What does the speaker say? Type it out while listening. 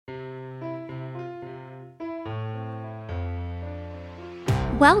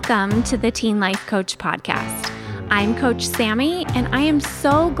Welcome to the Teen Life Coach Podcast. I'm Coach Sammy, and I am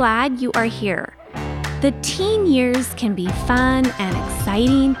so glad you are here. The teen years can be fun and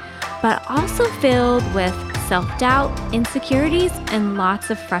exciting, but also filled with self-doubt, insecurities, and lots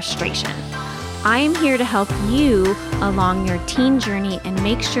of frustration. I am here to help you along your teen journey and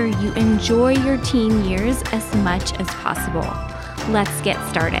make sure you enjoy your teen years as much as possible. Let's get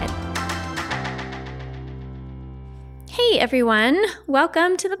started. Hey everyone,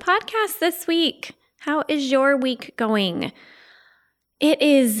 welcome to the podcast this week. How is your week going? It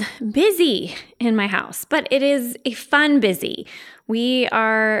is busy in my house, but it is a fun busy. We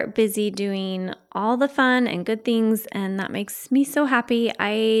are busy doing all the fun and good things, and that makes me so happy.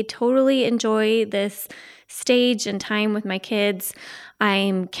 I totally enjoy this stage and time with my kids.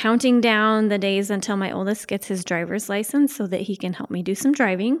 I'm counting down the days until my oldest gets his driver's license so that he can help me do some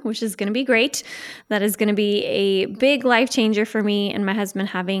driving, which is going to be great. That is going to be a big life changer for me and my husband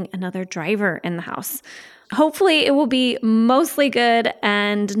having another driver in the house. Hopefully it will be mostly good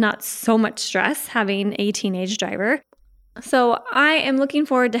and not so much stress having a teenage driver. So I am looking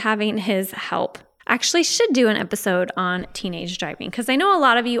forward to having his help. Actually should do an episode on teenage driving because I know a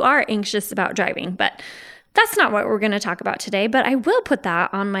lot of you are anxious about driving, but that's not what we're going to talk about today, but I will put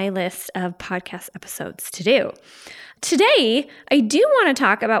that on my list of podcast episodes to do. Today, I do want to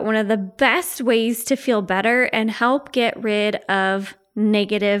talk about one of the best ways to feel better and help get rid of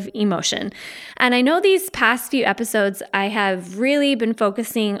negative emotion. And I know these past few episodes, I have really been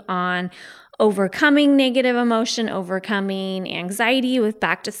focusing on overcoming negative emotion, overcoming anxiety with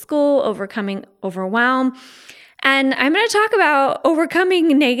back to school, overcoming overwhelm. And I'm going to talk about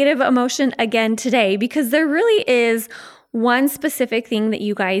overcoming negative emotion again today because there really is one specific thing that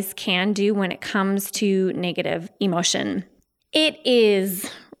you guys can do when it comes to negative emotion. It is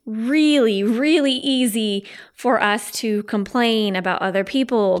really, really easy for us to complain about other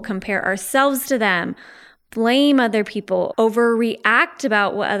people, compare ourselves to them, blame other people, overreact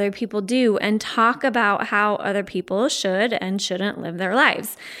about what other people do, and talk about how other people should and shouldn't live their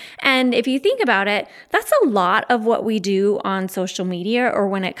lives. And if you think about it, that's a lot of what we do on social media, or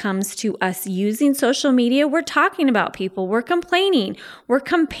when it comes to us using social media, we're talking about people, we're complaining, we're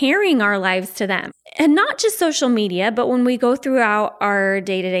comparing our lives to them. And not just social media, but when we go throughout our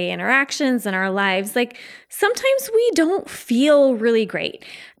day-to-day interactions and our lives, like sometimes we don't feel really great.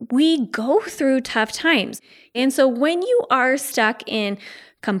 We go through tough times. And so when you are stuck in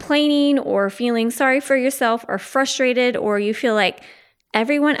complaining or feeling sorry for yourself or frustrated, or you feel like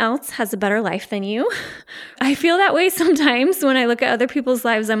everyone else has a better life than you, I feel that way sometimes when I look at other people's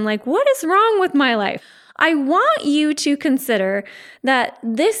lives. I'm like, what is wrong with my life? I want you to consider that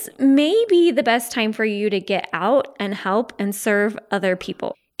this may be the best time for you to get out and help and serve other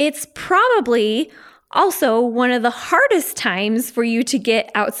people. It's probably also one of the hardest times for you to get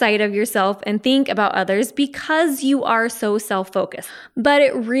outside of yourself and think about others because you are so self-focused. But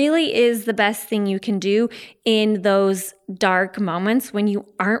it really is the best thing you can do in those dark moments when you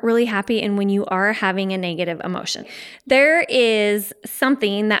aren't really happy and when you are having a negative emotion. There is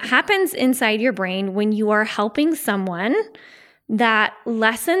something that happens inside your brain when you are helping someone that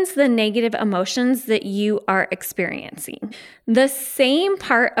lessens the negative emotions that you are experiencing. The same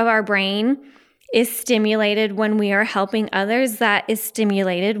part of our brain is stimulated when we are helping others that is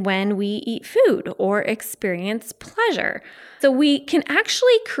stimulated when we eat food or experience pleasure. So we can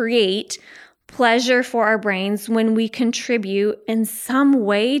actually create pleasure for our brains when we contribute in some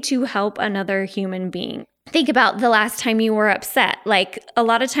way to help another human being. Think about the last time you were upset. Like a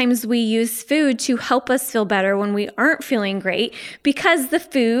lot of times we use food to help us feel better when we aren't feeling great because the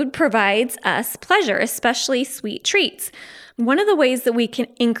food provides us pleasure, especially sweet treats. One of the ways that we can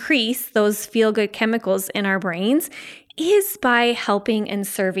increase those feel-good chemicals in our brains is by helping and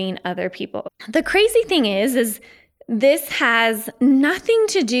serving other people. The crazy thing is this has nothing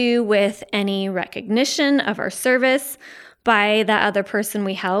to do with any recognition of our service by that other person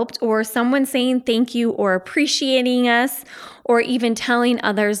we helped, or someone saying thank you or appreciating us, or even telling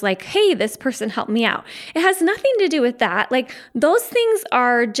others like, hey, this person helped me out. It has nothing to do with that. Like those things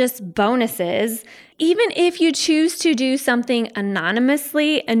are just bonuses. Even if you choose to do something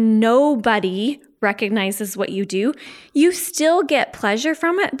anonymously and nobody recognizes what you do, you still get pleasure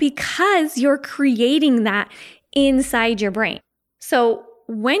from it because you're creating that inside your brain. So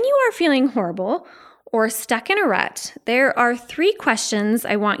when you are feeling horrible or stuck in a rut, there are 3 questions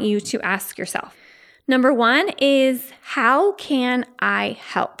I want you to ask yourself. Number 1 is, how can I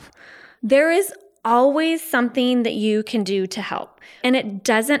help? There is always something that you can do to help, and it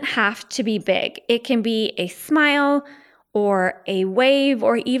doesn't have to be big. It can be a smile or a wave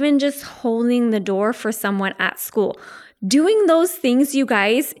or even just holding the door for someone at school. Doing those things, you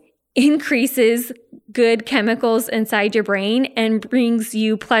guys, increases good chemicals inside your brain and brings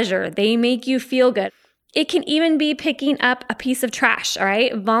you pleasure. They make you feel good. It can even be picking up a piece of trash, all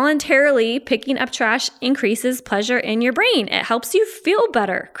right? Voluntarily picking up trash increases pleasure in your brain. It helps you feel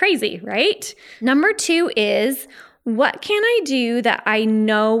better. Crazy, right? Number 2 is, what can I do that I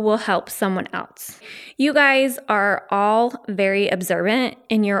know will help someone else? You guys are all very observant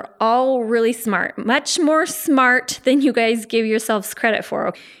and you're all really smart, much more smart than you guys give yourselves credit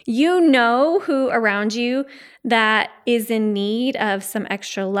for. You know who around you that is in need of some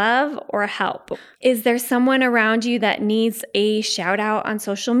extra love or help. Is there someone around you that needs a shout out on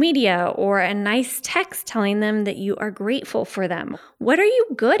social media or a nice text telling them that you are grateful for them? What are you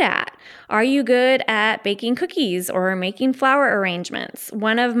good at? Are you good at baking cookies or making flower arrangements?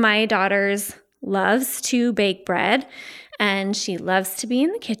 One of my daughters loves to bake bread and she loves to be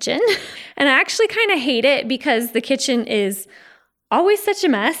in the kitchen. And I actually kind of hate it because the kitchen is always such a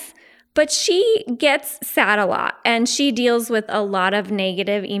mess. But she gets sad a lot and she deals with a lot of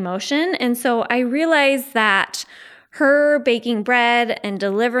negative emotion. And so I realized that her baking bread and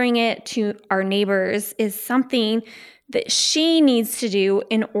delivering it to our neighbors is something that she needs to do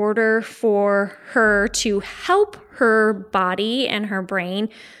in order for her to help her body and her brain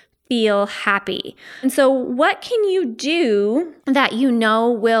feel happy. And so what can you do that you know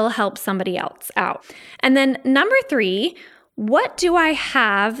will help somebody else out? And then number 3, what do I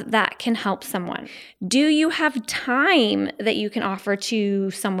have that can help someone? Do you have time that you can offer to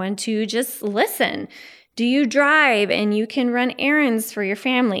someone to just listen? Do you drive and you can run errands for your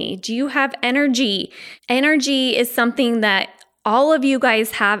family? Do you have energy? Energy is something that all of you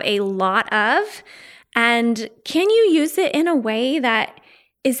guys have a lot of. And can you use it in a way that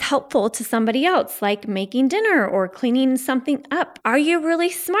is helpful to somebody else, like making dinner or cleaning something up? Are you really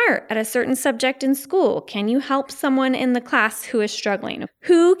smart at a certain subject in school? Can you help someone in the class who is struggling?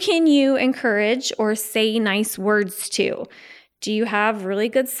 Who can you encourage or say nice words to? Do you have really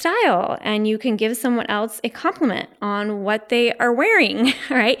good style and you can give someone else a compliment on what they are wearing,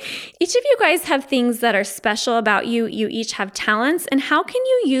 all right? Each of you guys have things that are special about you. You each have talents. And how can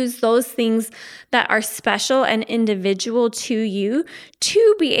you use those things that are special and individual to you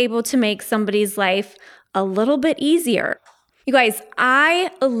to be able to make somebody's life a little bit easier? You guys, I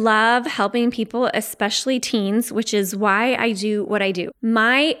love helping people, especially teens, which is why I do what I do.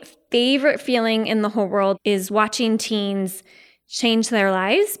 My favorite feeling in the whole world is watching teens change their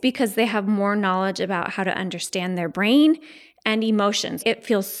lives because they have more knowledge about how to understand their brain and emotions. It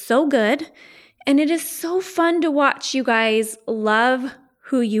feels so good, and it is so fun to watch you guys love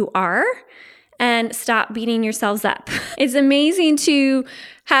who you are and stop beating yourselves up. It's amazing to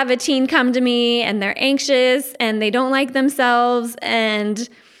have a teen come to me and they're anxious and they don't like themselves and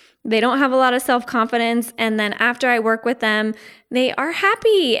they don't have a lot of self-confidence. And then after I work with them, they are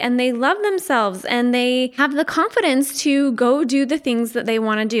happy and they love themselves and they have the confidence to go do the things that they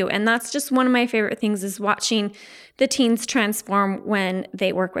want to do. And that's just one of my favorite things, is watching the teens transform when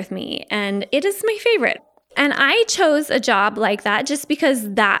they work with me. And it is my favorite. And I chose a job like that just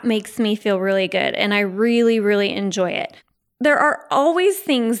because that makes me feel really good. And I really, really enjoy it. There are always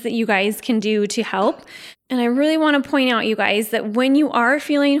things that you guys can do to help. And I really want to point out, you guys, that when you are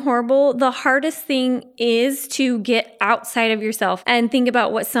feeling horrible, the hardest thing is to get outside of yourself and think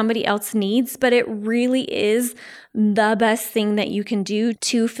about what somebody else needs. But it really is the best thing that you can do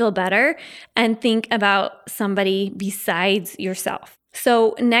to feel better and think about somebody besides yourself.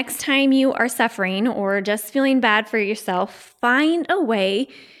 So next time you are suffering or just feeling bad for yourself, find a way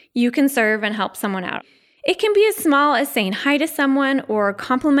you can serve and help someone out. It can be as small as saying hi to someone or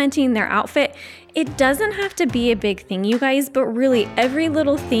complimenting their outfit. It doesn't have to be a big thing, you guys, but really every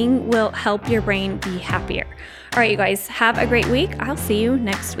little thing will help your brain be happier. All right, you guys, have a great week. I'll see you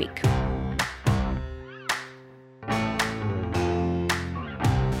next week.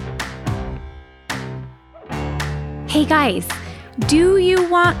 Hey guys, do you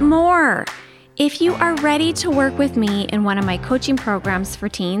want more? If you are ready to work with me in one of my coaching programs for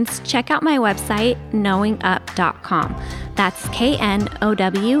teens, check out my website, knowingup.com. That's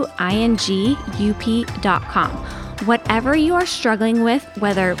knowingup.com. Whatever you are struggling with,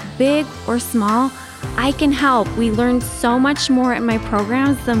 whether big or small, I can help. We learn so much more in my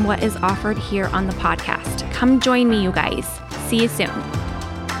programs than what is offered here on the podcast. Come join me, you guys. See you soon.